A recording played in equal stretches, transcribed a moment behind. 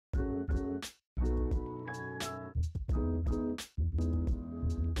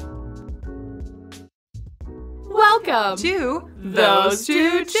welcome to Those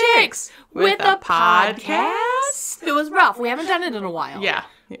Two Chicks with a Podcast. It was rough. We haven't done it in a while. Yeah.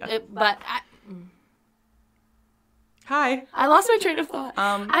 Hi. I lost my train of thought.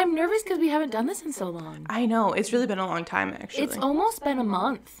 I'm nervous because we haven't done this in so long. I know. It's really been a long time, actually. It's almost been a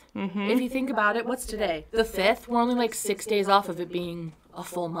month. Mm-hmm. If you think about it, what's today? The 5th? We're only like 6 days off of it being a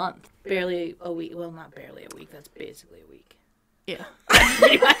full month. Barely a week. Well, not barely a week. That's basically a week. Yeah.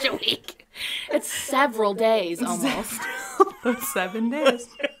 Pretty much a week. It's several days almost. 7 days.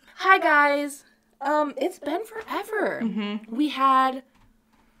 Hi, guys. It's been forever. Mm-hmm.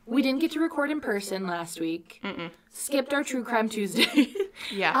 We didn't get to record in person last week. Mm-mm. Skipped our True Crime Tuesday.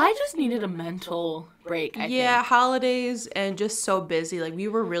 Yeah. I just needed a mental break, I think. Holidays and just so busy. Like, we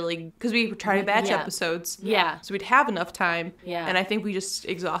were really... Because we tried to batch episodes. Yeah. So we'd have enough time. Yeah. And I think we just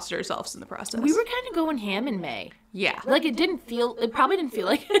exhausted ourselves in the process. We were kind of going ham in May. Yeah. Like, it probably didn't feel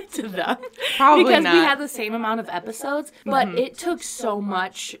like it to them. Probably because not. we had the same amount of episodes. But it took so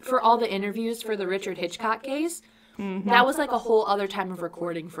much for all the interviews for the Richard Hitchcock case. Mm-hmm. That was like a whole other time of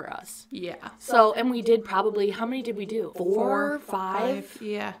recording for us. Yeah. So, and we did probably, how many did we do? 4, 5?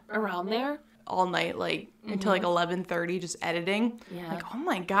 Yeah. Around there. All night, like, until like 11:30, just editing. Yeah. Like, oh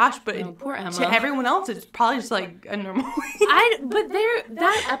my gosh, but poor Emma. To everyone else, it's probably just like a normal week.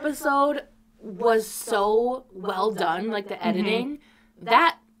 That episode was so well done, like the editing.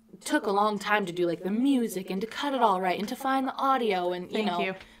 That took a long time to do, like, the music and to cut it all right and to find the audio and, you know. Thank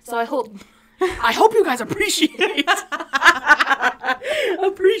you. So I hope you guys appreciate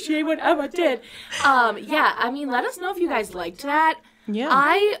what Emma did. Let us know if you guys liked that. Yeah.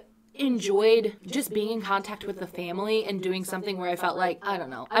 I enjoyed just being in contact with the family and doing something where I felt like, I don't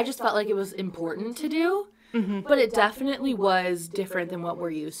know, I just felt like it was important to do. Mm-hmm. But it definitely was different than what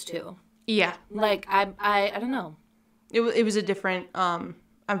we're used to. Yeah. Like, I don't know. It was a different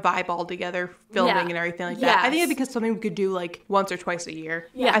a vibe altogether, filming and everything like that. Yes. I think it's because something we could do like once or twice a year.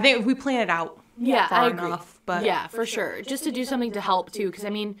 Yeah. I think if we plan it out far enough. But yeah, for sure. Just to do something to help too, because I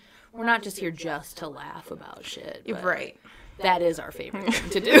mean, we're not just here just to laugh about shit. Right. That is our favorite thing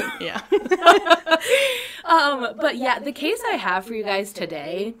to do. Yeah. But yeah, the case I have for you guys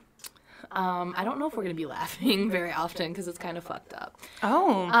today, I don't know if we're going to be laughing very often because it's kind of fucked up.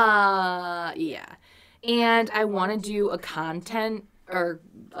 Oh. Yeah. And I want to do a content or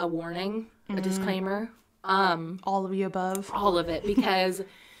a warning, a disclaimer. All of the above. All of it, because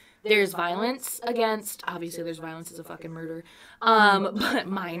there's violence against, obviously there's violence as a fucking murder, but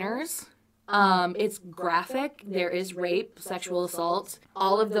minors. It's graphic. There is rape, sexual assault.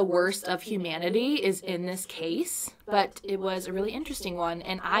 All of the worst of humanity is in this case, but it was a really interesting one,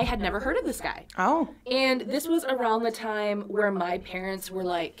 and I had never heard of this guy. Oh. And this was around the time where my parents were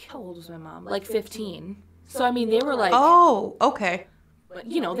like, how old was my mom? Like 15. So, I mean, they were like... Oh, okay.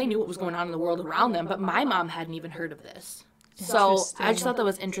 You know, they knew what was going on in the world around them, but my mom hadn't even heard of this. So I just thought that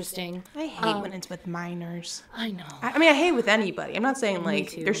was interesting. I hate when it's with minors. I know. I mean, I hate with anybody. I'm not saying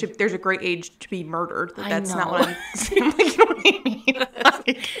like there's a great age to be murdered. That's not what I'm saying. Like, you know what I mean? Like,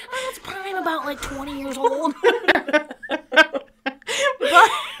 it's probably about like 20 years old. but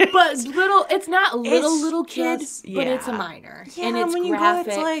little, it's not little kid, but it's a minor. Yeah, and it's when graphic.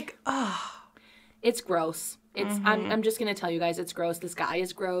 You go, it's like, oh. It's gross. It's. I'm just gonna tell you guys, it's gross. This guy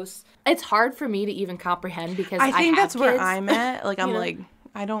is gross. It's hard for me to even comprehend because I think that's kids. where I'm at. Like, I'm like,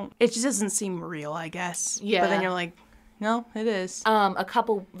 I don't. It just doesn't seem real, I guess. Yeah. But then you're like, no, it is.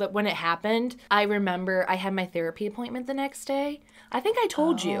 When it happened, I remember I had my therapy appointment the next day. I think I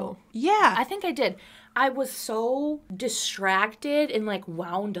told you. Yeah. I think I did. I was so distracted and like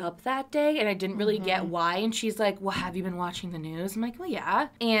wound up that day, and I didn't really get why. And she's like, "Well, have you been watching the news?" I'm like, "Well, yeah."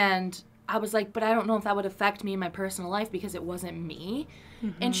 And I was like, but I don't know if that would affect me in my personal life because it wasn't me.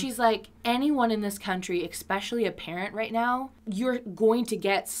 Mm-hmm. And she's like, anyone in this country, especially a parent right now, you're going to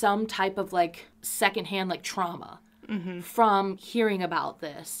get some type of like secondhand like trauma from hearing about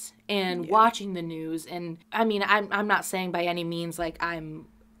this and watching the news. And I mean, I'm not saying by any means like I'm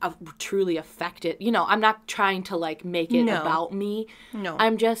truly affected. You know, I'm not trying to like make it about me. No.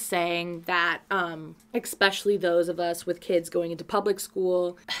 I'm just saying that especially those of us with kids going into public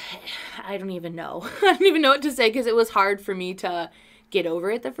school, I don't even know. I don't even know what to say because it was hard for me to get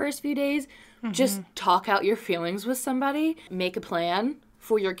over it the first few days. Just talk out your feelings with somebody. Make a plan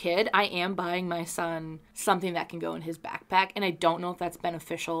for your kid. I am buying my son something that can go in his backpack, and I don't know if that's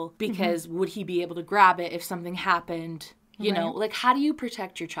beneficial because would he be able to grab it if something happened? You know, like, how do you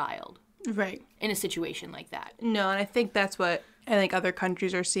protect your child? Right. In a situation like that? No, and I think that's what I think other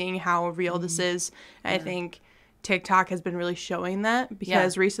countries are seeing how real this is. I think TikTok has been really showing that,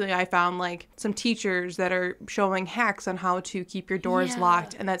 because recently I found like some teachers that are showing hacks on how to keep your doors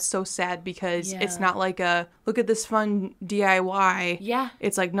locked, and that's so sad, because it's not like a look at this fun DIY. Yeah.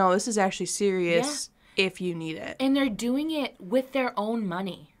 It's like, no, this is actually serious if you need it. And they're doing it with their own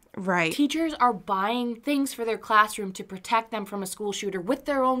money. Right. Teachers are buying things for their classroom to protect them from a school shooter with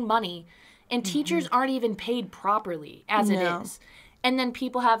their own money, and teachers aren't even paid properly as it is. And then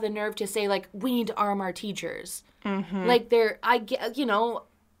people have the nerve to say, like, we need to arm our teachers. Like,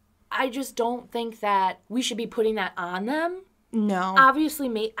 I just don't think that we should be putting that on them. No.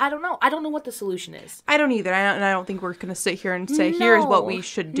 Obviously, I don't know. I don't know what the solution is. I don't either. And I don't think we're going to sit here and say, here's what we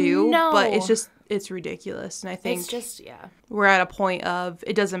should do. No. But it's ridiculous. And I think we're at a point of,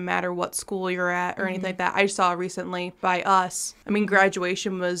 it doesn't matter what school you're at or anything like that. I saw recently by us, I mean,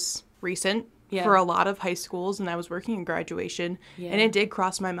 graduation was recent for a lot of high schools, and I was working in graduation, and it did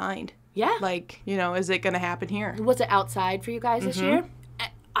cross my mind. Yeah. Like, is it going to happen here? Was it outside for you guys this year?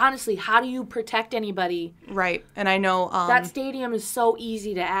 Honestly, how do you protect anybody? Right. And I know... that stadium is so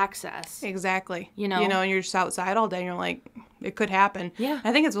easy to access. Exactly. And you're just outside all day, and you're like, it could happen. Yeah.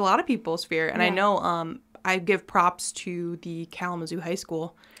 I think it's a lot of people's fear. And I know I give props to the Kalamazoo High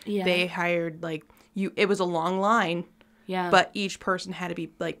School. Yeah. They hired, it was a long line. Yeah. But each person had to be,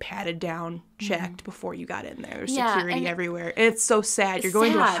 patted down, checked before you got in there. There's security everywhere. And it's so sad. You're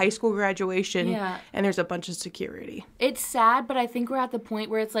going to a high school graduation, and there's a bunch of security. It's sad, but I think we're at the point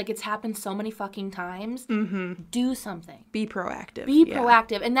where it's like, it's happened so many fucking times. Do something. Be proactive. Be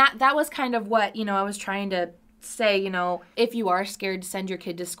proactive. And that was kind of what, I was trying to say, if you are scared to send your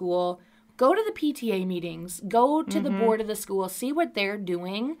kid to school, go to the PTA meetings. Go to the board of the school. See what they're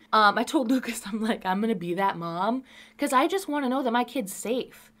doing. I told Lucas, I'm like, I'm going to be that mom. Because I just want to know that my kid's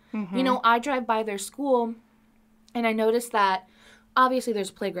safe. I drive by their school, and I noticed that, obviously,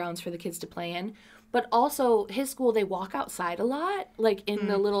 there's playgrounds for the kids to play in. But also, his school, they walk outside a lot. Like, in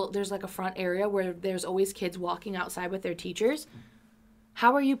the there's like a front area where there's always kids walking outside with their teachers.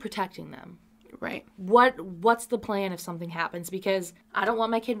 How are you protecting them? Right. What's the plan if something happens? Because I don't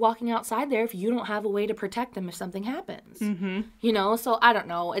want my kid walking outside there if you don't have a way to protect them if something happens. So I don't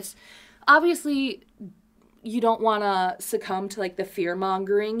know. It's obviously you don't want to succumb to the fear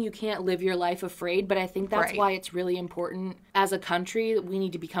mongering. You can't live your life afraid, but I think that's why it's really important as a country that we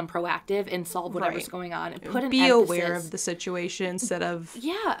need to become proactive and solve whatever's going on and put an be emphasis. Aware of the situation instead of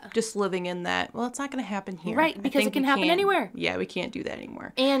just living in that, well, it's not going to happen here. Right, because it can happen anywhere. Yeah, we can't do that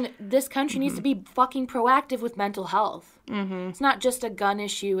anymore. And this country needs to be fucking proactive with mental health. It's not just a gun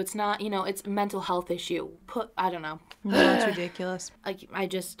issue. It's not, it's a mental health issue. I don't know. No, that's ridiculous. I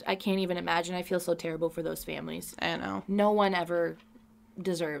can't even imagine. I feel so terrible for those families. I know. No one ever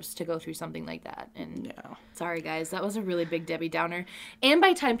deserves to go through something like that. And sorry, guys, that was a really big Debbie Downer. And by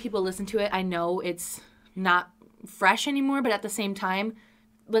the time people listen to it, I know it's not fresh anymore, but at the same time,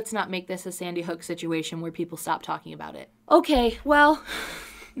 let's not make this a Sandy Hook situation where people stop talking about it. Okay, well,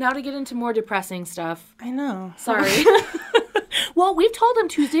 now to get into more depressing stuff. I know. Sorry. Well, we've told them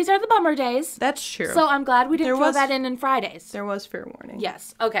Tuesdays are the bummer days. That's true. So I'm glad we didn't throw that in Fridays. There was fair warning.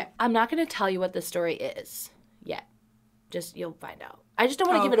 Yes. Okay. I'm not going to tell you what the story is yet. Just, you'll find out. I just don't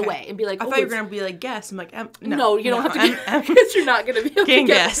want to give it away and be like, I thought you were going to be like, guess. I'm like, no, you don't have to because you're not going to be able to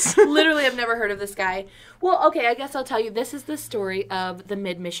guess. Literally, I've never heard of this guy. Well, okay, I guess I'll tell you. This is the story of the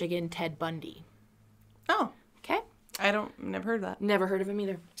Mid-Michigan Ted Bundy. Oh. Okay. Never heard of that. Never heard of him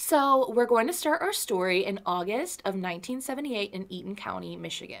either. So we're going to start our story in August of 1978 in Eaton County,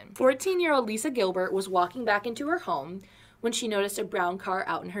 Michigan. 14-year-old Lisa Gilbert was walking back into her home when she noticed a brown car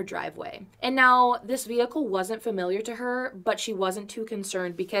out in her driveway. And now, this vehicle wasn't familiar to her, but she wasn't too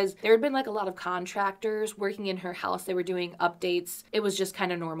concerned because there had been a lot of contractors working in her house. They were doing updates. It was just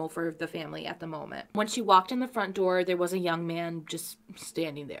kind of normal for the family at the moment. When she walked in the front door, there was a young man just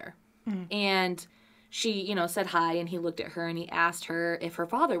standing there. And she, said hi, and he looked at her and he asked her if her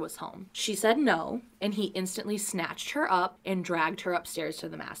father was home. She said no, and he instantly snatched her up and dragged her upstairs to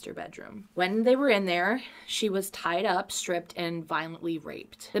the master bedroom. When they were in there, she was tied up, stripped, and violently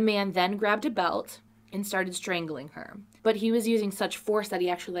raped. The man then grabbed a belt and started strangling her. But he was using such force that he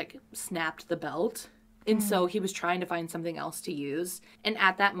actually, snapped the belt. And so he was trying to find something else to use. And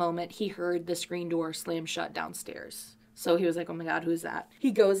at that moment, he heard the screen door slam shut downstairs. So he was like, oh my God, who's that?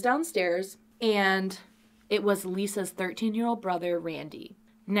 He goes downstairs. And it was Lisa's 13-year-old brother, Randy.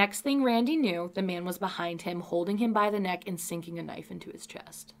 Next thing Randy knew, the man was behind him, holding him by the neck and sinking a knife into his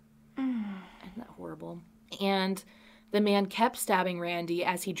chest. Isn't that horrible? And the man kept stabbing Randy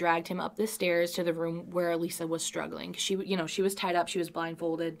as he dragged him up the stairs to the room where Lisa was struggling. She was tied up. She was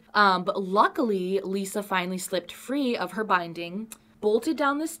blindfolded. But luckily, Lisa finally slipped free of her binding. bolted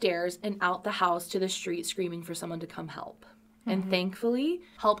down the stairs and out the house to the street screaming for someone to come help. And thankfully,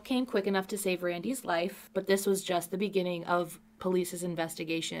 help came quick enough to save Randy's life, but this was just the beginning of police's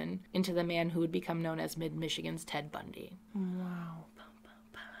investigation into the man who would become known as Mid-Michigan's Ted Bundy. Wow.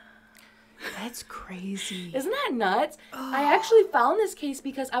 That's crazy. Isn't that nuts? Oh. I actually found this case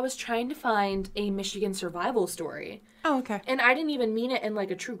because I was trying to find a Michigan survival story. Oh, okay. And I didn't even mean it in like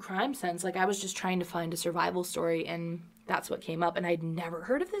a true crime sense. Like I was just trying to find a survival story, and that's what came up, and I'd never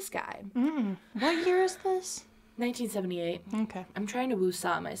heard of this guy. What year is this? 1978. Okay. I'm trying to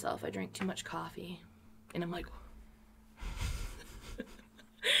woo-saw myself. I drank too much coffee. And I'm like...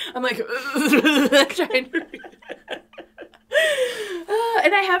 trying to...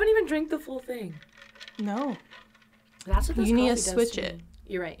 and I haven't even drank the full thing. No. That's what this you coffee need to does switch to it. me.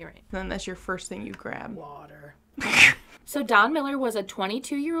 You're right. Then that's your first thing you grab. Water. So Don Miller was a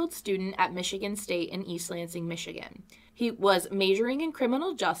 22-year-old student at Michigan State in East Lansing, Michigan. He was majoring in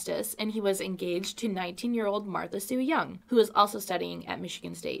criminal justice, and he was engaged to 19-year-old Martha Sue Young, who was also studying at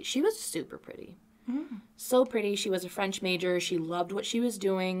Michigan State. She was super pretty. So pretty. She was a French major. She loved what she was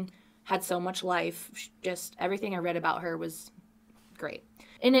doing, had so much life. Just everything I read about her was great.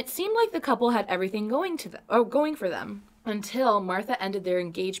 And it seemed like the couple had everything going for them until Martha ended their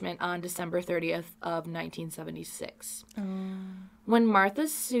engagement on December 30th of 1976. When Martha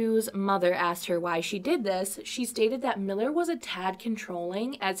Sue's mother asked her why she did this, she stated that Miller was a tad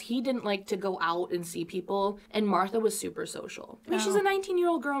controlling, as he didn't like to go out and see people, and Martha was super social. I mean, she's a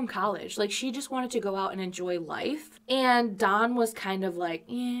 19-year-old girl in college. Like, she just wanted to go out and enjoy life. And Don was kind of like,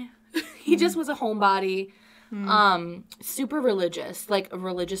 he just was a homebody. Super religious, like a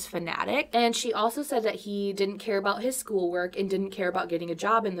religious fanatic. And she also said that he didn't care about his schoolwork and didn't care about getting a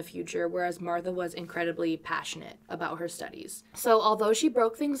job in the future, whereas Martha was incredibly passionate about her studies. So although she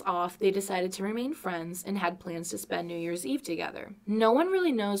broke things off, they decided to remain friends and had plans to spend New Year's Eve together. No one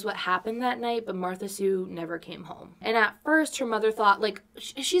really knows what happened that night, but Martha Sue never came home. And at first, her mother thought, like,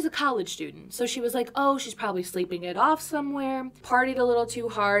 she's a college student. So she was like, oh, she's probably sleeping it off somewhere, partied a little too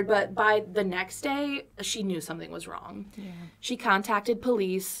hard, but by the next day, she knew something was wrong. Yeah. She contacted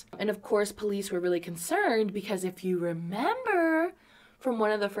police, and of course police were really concerned because if you remember from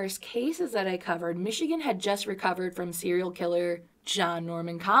one of the first cases that I covered, Michigan had just recovered from serial killer John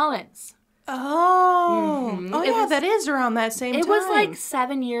Norman Collins. That is around that same time. It was like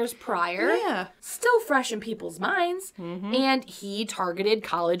 7 years prior. Yeah. Still fresh in people's minds. And he targeted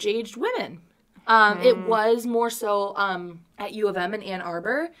college-aged women. It was more so at U of M in Ann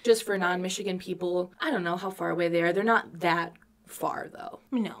Arbor, just for non-Michigan people. I don't know how far away they are. They're not that far, though.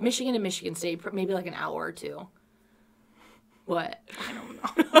 No. Michigan and Michigan State, maybe like an hour or two. What? I don't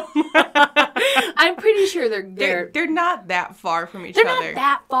know. I'm pretty sure they're not that far from each other. other. They're not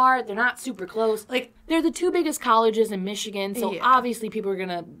that far. They're not super close. Like, they're the two biggest colleges in Michigan, so obviously people are going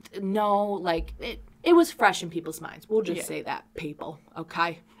to know, like, it was fresh in people's minds. We'll just say that, people,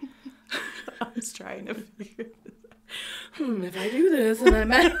 okay? I was trying to figure this out. If I do this and I'm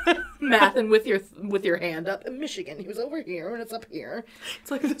mathing with your hand up in Michigan, he was over here and it's up here.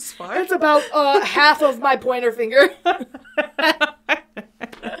 It's like this far. It's about half of my pointer finger.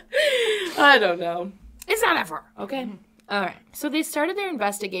 I don't know. It's not that far, okay? All right. So they started their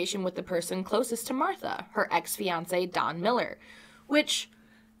investigation with the person closest to Martha, her ex-fiance, Don Miller, which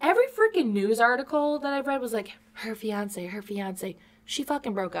every freaking news article that I've read was like, her fiance. She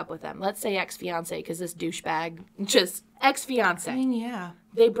fucking broke up with him. Let's say ex-fiance, because this douchebag, just ex-fiance. I mean, yeah.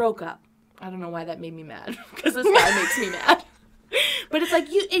 They broke up. I don't know why that made me mad, because this guy makes me mad. But it's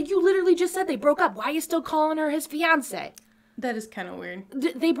like, you literally just said they broke up. Why are you still calling her his fiance? That is kind of weird.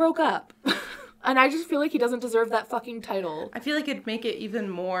 They broke up. And I just feel like he doesn't deserve that fucking title. I feel like it'd make it even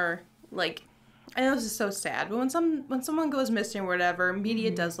more, like, I know this is so sad, but when someone goes missing or whatever, media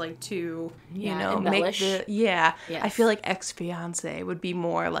does like to, embellish. I feel like ex-fiance would be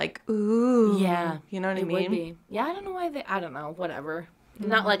more like, ooh. Yeah. You know what I mean? Would be. Yeah, I don't know why I don't know, whatever.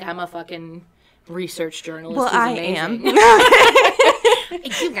 Not like I'm a fucking research journalist. Well, I am.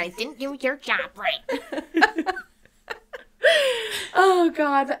 You guys didn't do your job right. Oh,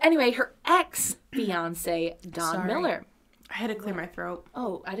 God. But anyway, her ex-fiance, Don Miller. I had to clear my throat.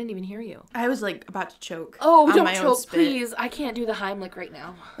 Oh, I didn't even hear you. I was, like, about to choke. Oh, don't choke, please. I can't do the Heimlich right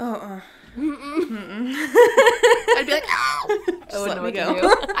now. I'd be like, ow. I wouldn't know what to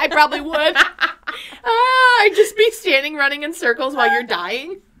do. I probably would. I'd just be standing running in circles while you're dying.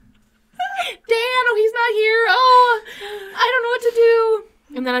 Dan, he's not here. Oh, I don't know what to do.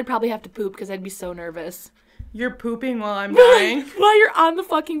 And then I'd probably have to poop because I'd be so nervous. You're pooping while I'm dying? While you're on the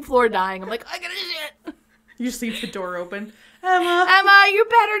fucking floor dying. I'm like, I gotta shit. You just leave the door open. Emma, you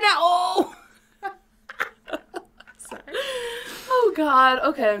better now. Oh. Sorry. Oh, God.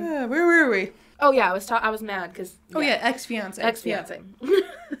 Okay. Where were we? Oh, yeah. I was mad because... Oh, yeah. Ex-fiance. Ex-fiance. Yeah.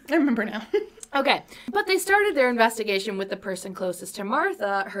 I remember now. Okay. But they started their investigation with the person closest to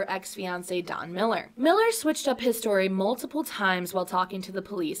Martha, her ex-fiance, Don Miller. Miller switched up his story multiple times while talking to the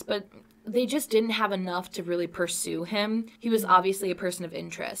police, but they just didn't have enough to really pursue him. He was obviously a person of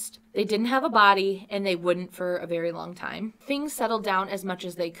interest. They didn't have a body, and they wouldn't for a very long time. Things settled down as much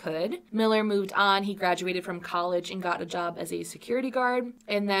as they could. Miller moved on. He graduated from college and got a job as a security guard.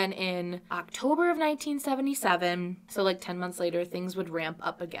 And then in October of 1977, so like 10 months later, things would ramp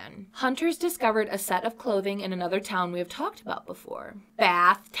up again. Hunters discovered a set of clothing in another town we have talked about before.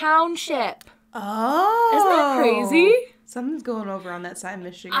 Bath Township. Oh. Isn't that crazy? Something's going over on that side of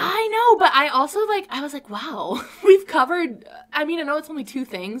Michigan. I know, but I also I was like, wow, we've covered, I mean, I know it's only two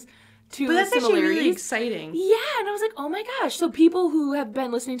things, but that's actually really exciting. Yeah, and I was like, oh my gosh. So people who have been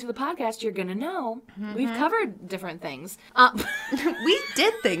listening to the podcast, you're going to know we've covered different things. We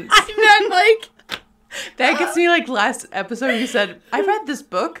did things. I meant like... That gets me like last episode you said, I read this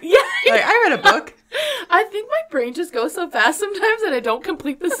book. Yeah. Like, I read a book. I think my brain just goes so fast sometimes that I don't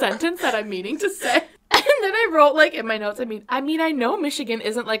complete the sentence that I'm meaning to say. And then I wrote, like, in my notes, I know Michigan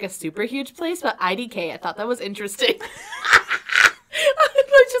isn't, like, a super huge place, but IDK, I thought that was interesting. I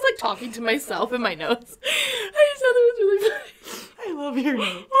was just, like, talking to myself in my notes. I just thought that was really funny. I love your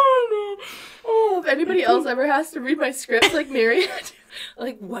notes. Oh, no. Oh, if anybody else ever has to read my script like Mary had to,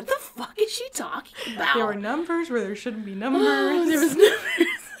 like, what the fuck is she talking about? There were numbers where there shouldn't be numbers. There was numbers.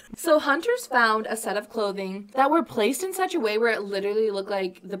 So hunters found a set of clothing that were placed in such a way where it literally looked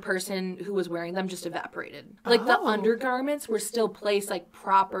like the person who was wearing them just evaporated. Like the undergarments were still placed like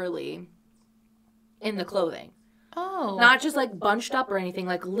properly in the clothing. Oh. Not just like bunched up or anything,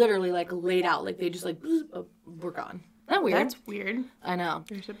 like literally like laid out. Like they just like were gone. Isn't that weird? That's weird. I know.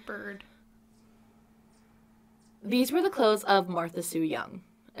 There's a bird. These were the clothes of Martha Sue Young.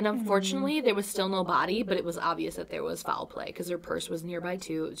 And unfortunately, there was still no body, but it was obvious that there was foul play because her purse was nearby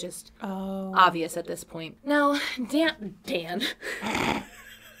too. It was just obvious at this point. Now, Dan. Dan!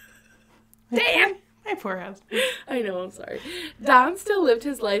 My poor husband. I know, I'm sorry. Don still lived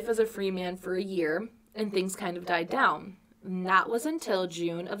his life as a free man for a year, and things kind of died down. And that was until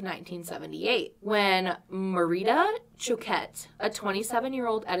June of 1978, when Marita Choquette, a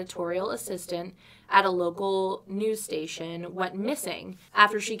 27-year-old editorial assistant at a local news station, went missing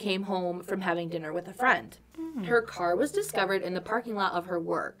after she came home from having dinner with a friend. Her car was discovered in the parking lot of her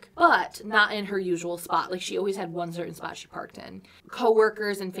work, but not in her usual spot. Like, she always had one certain spot she parked in.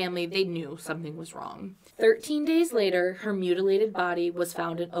 Co-workers and family, they knew something was wrong. 13 days later, her mutilated body was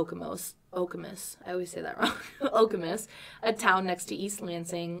found in Okemos, I always say that wrong, Okemos, a town next to East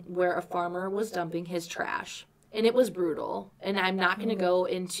Lansing, where a farmer was dumping his trash. And it was brutal. And I'm not going to go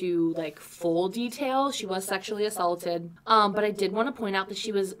into, like, full detail. She was sexually assaulted. But I did want to point out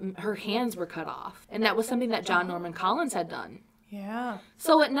that her hands were cut off. And that was something that John Norman Collins had done. Yeah.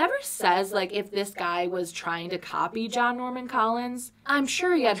 So it never says, like, if this guy was trying to copy John Norman Collins. I'm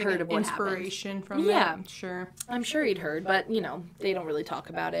sure he had heard of what inspiration happened. from that. Sure. I'm sure he'd heard, but, they don't really talk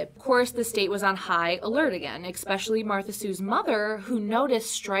about it. Of course, the state was on high alert again, especially Martha Sue's mother, who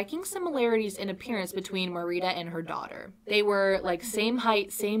noticed striking similarities in appearance between Marita and her daughter. They were, like, same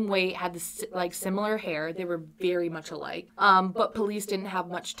height, same weight, had, similar hair. They were very much alike. But police didn't have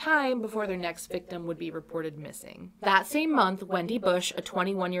much time before their next victim would be reported missing. That same month, Wendy Bush, a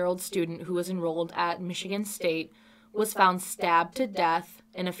 21-year-old student who was enrolled at Michigan State, was found stabbed to death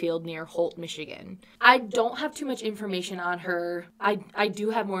in a field near Holt, Michigan. I don't have too much information on her. I do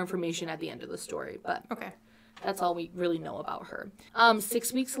have more information at the end of the story, but okay. That's all we really know about her.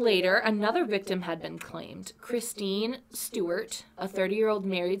 6 weeks later, another victim had been claimed. Christine Stewart, a 30-year-old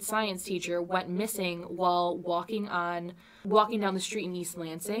married science teacher, went missing while walking down the street in East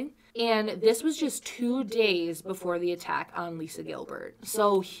Lansing. And this was just 2 days before the attack on Lisa Gilbert.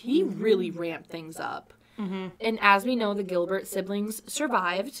 So he really ramped things up. Mm-hmm. And as we know, the Gilbert siblings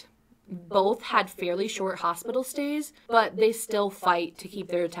survived. Both had fairly short hospital stays, but they still fight to keep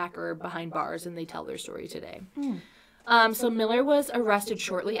their attacker behind bars, and they tell their story today. So Miller was arrested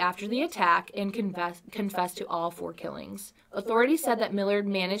shortly after the attack and confessed to all 4 killings. Authorities said that Miller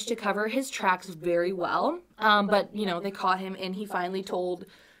managed to cover his tracks very well, but, they caught him, and he finally told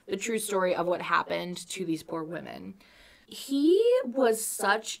the true story of what happened to these poor women. He was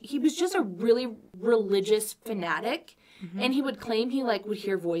just a really religious fanatic. Mm-hmm. And he would claim he, would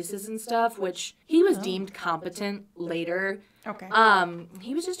hear voices and stuff, which he was deemed competent later. Okay.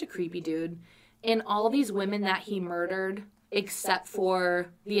 He was just a creepy dude. And all these women that he murdered, except for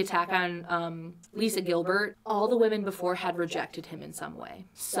the attack on Lisa Gilbert. All the women before had rejected him in some way.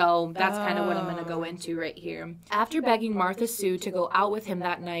 So that's kind of what I'm going to go into right here. After begging Martha Sue to go out with him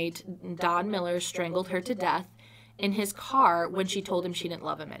that night, Don Miller strangled her to death in his car when she told him she didn't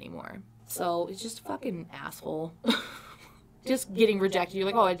love him anymore. So it's just a fucking asshole. Just getting rejected. You're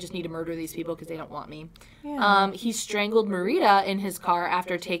like, oh, I just need to murder these people because they don't want me. Yeah. He strangled Marita in his car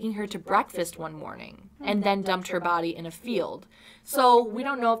after taking her to breakfast one morning and then dumped her body in a field. So we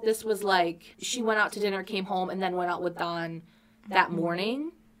don't know if this was like she went out to dinner, came home, and then went out with Don that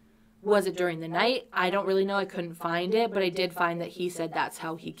morning. Was it during the night? I don't really know. I couldn't find it, but I did find that he said that's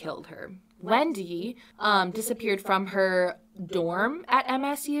how he killed her. Wendy disappeared from her dorm at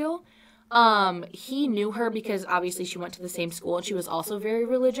MSU. He knew her because obviously she went to the same school and she was also very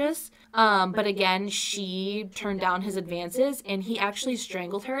religious. But again, she turned down his advances and he actually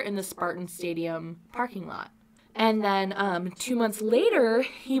strangled her in the Spartan Stadium parking lot. And then 2 months later,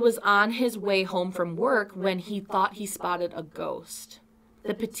 he was on his way home from work when he thought he spotted a ghost.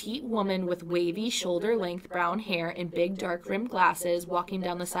 The petite woman with wavy, shoulder-length brown hair and big, dark-rimmed glasses walking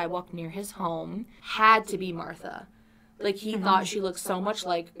down the sidewalk near his home had to be Martha. Like, he thought she looked so much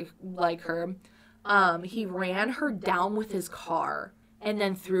like her. He ran her down with his car and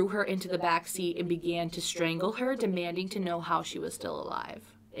then threw her into the back seat and began to strangle her, demanding to know how she was still alive.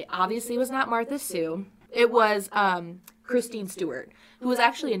 It obviously was not Martha Sue. It was Christine Stewart, who was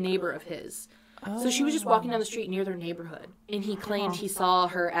actually a neighbor of his. Oh. So she was just walking down the street near their neighborhood, and he claimed he saw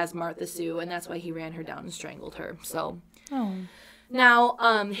her as Martha Sue, and that's why he ran her down and strangled her. So... Oh. Now,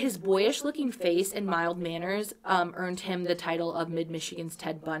 his boyish-looking face and mild manners earned him the title of Mid-Michigan's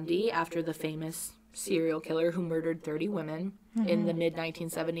Ted Bundy after the famous serial killer who murdered 30 women in the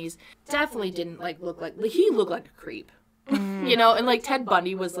mid-1970s. Definitely didn't, look like... He looked like a creep, you know? And, Ted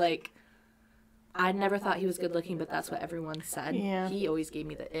Bundy was, I never thought he was good-looking, but that's what everyone said. Yeah. He always gave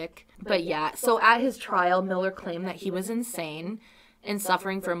me the ick. But, yeah, so at his trial, Miller claimed that he was insane and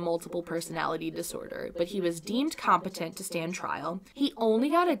suffering from multiple personality disorder, but he was deemed competent to stand trial. He only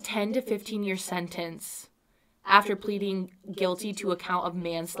got a 10 to 15-year sentence after pleading guilty to a count of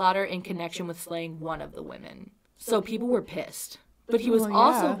manslaughter in connection with slaying one of the women. So people were pissed. But he was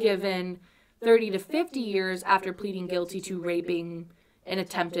also given 30 to 50 years after pleading guilty to raping an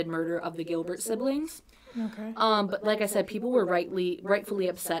attempted murder of the Gilbert siblings. Okay. But like I said, people were rightfully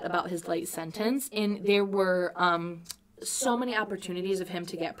upset about his light sentence, and there were so many opportunities of him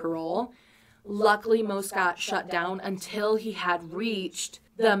to get parole. Luckily, most got shut down until he had reached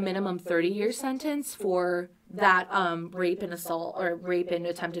the minimum 30-year sentence for that rape and assault or rape and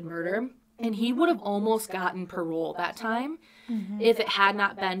attempted murder. And he would have almost gotten parole that time if it had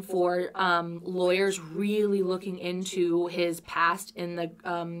not been for lawyers really looking into his past in the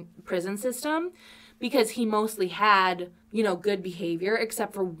prison system, because he mostly had, good behavior,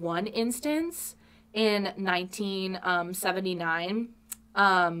 except for one instance in 1979,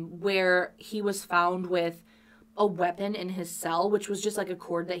 where he was found with a weapon in his cell, which was just a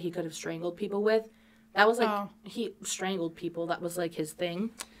cord that he could have strangled people with. That was he strangled people. That was his thing.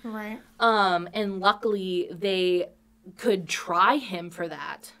 Right. And luckily they could try him for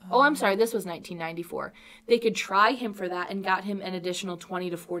that. Oh, I'm sorry. This was 1994. They could try him for that and got him an additional 20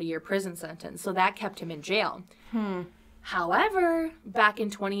 to 40-year prison sentence. So that kept him in jail. However, back in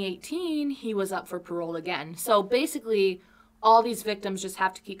 2018, he was up for parole again. So basically, all these victims just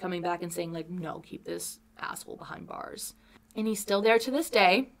have to keep coming back and saying, no, keep this asshole behind bars. And he's still there to this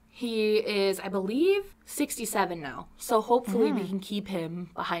day. He is, I believe, 67 now. So hopefully we can keep him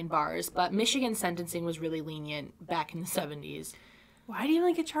behind bars. But Michigan sentencing was really lenient back in the 70s. Why do you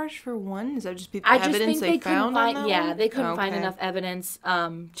only get charged for one? Is that just the evidence they found on that one? They couldn't find enough evidence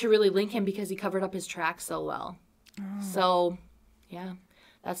to really link him because he covered up his tracks so well. So, yeah,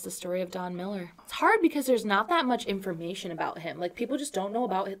 that's the story of Don Miller. It's hard because there's not that much information about him. People just don't know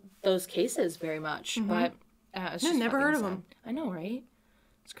about those cases very much. But it's just never heard of them. I know, right?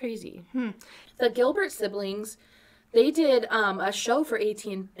 It's crazy. The Gilbert siblings, they did a show for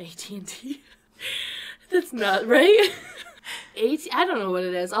AT&T. That's not right. I don't know what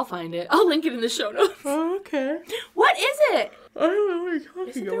it is. I'll find it. I'll link it in the show notes. Oh, okay. What is it? I don't know what you're talking about.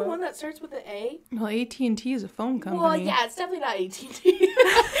 Isn't there one that starts with an A? Well, AT&T is a phone company. Well, yeah, it's definitely not AT&T.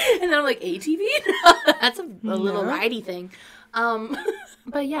 And then I'm like, ATV? That's a little ridey thing.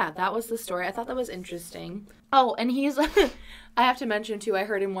 But yeah, that was the story. I thought that was interesting. Oh, and he's... I have to mention, too, I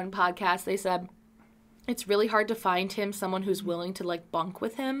heard in one podcast, they said it's really hard to find him someone who's willing to, bunk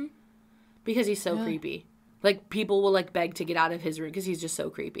with him because he's so creepy. People will, beg to get out of his room because he's just so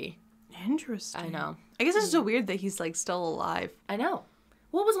creepy. Interesting. I know. I guess it's so weird that he's, still alive. I know.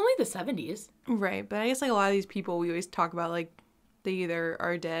 Well, it was only the 70s. Right, but I guess, like, a lot of these people we always talk about, like, they either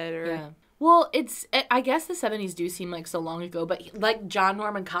are dead or... Yeah. Well, I guess the 70s do seem like so long ago, but like John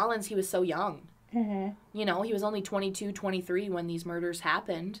Norman Collins, he was so young. Mm-hmm. You know, he was only 22, 23 when these murders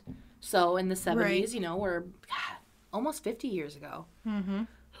happened. So in the 70s, right. You know, we're almost 50 years ago.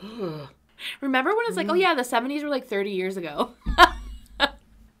 Mm-hmm. Remember when it's like, oh yeah, the 70s were like 30 years ago.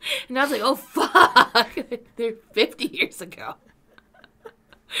 And I was like, oh fuck, they're 50 years ago.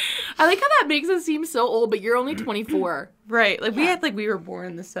 I like how that makes us seem so old, but you're only 24. Right. Like, we had, like, we were born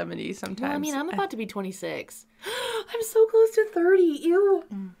in the 70s sometimes. Well, I mean, I'm about to be 26. I'm so close to 30. Ew.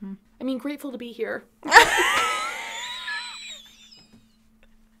 Mm-hmm. I mean, grateful to be here. I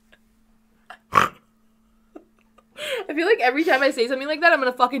feel like every time I say something like that, I'm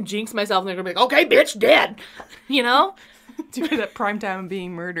going to fucking jinx myself, and they're going to be like, okay, bitch, dead. You know? Dude, at prime time of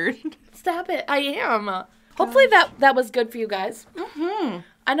being murdered. Stop it. I am. Hopefully that was good for you guys. Mm-hmm.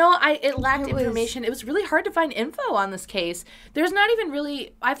 I know it lacked information. It was really hard to find info on this case. There's not even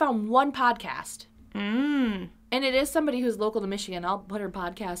really... I found one podcast. And it is somebody who's local to Michigan. I'll put her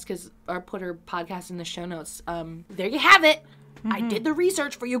podcast put her podcast in the show notes. There you have it. Mm-hmm. I did the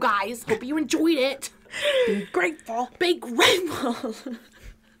research for you guys. Hope you enjoyed it. Be grateful. Be grateful.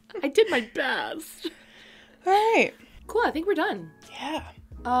 I did my best. All right. Cool. I think we're done. Yeah.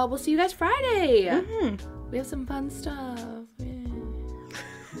 We'll see you guys Friday. Mm-hmm. We have some fun stuff. Yeah.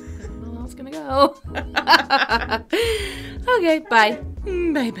 I don't know how it's gonna go. Okay, bye.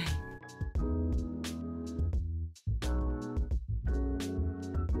 Bye-bye.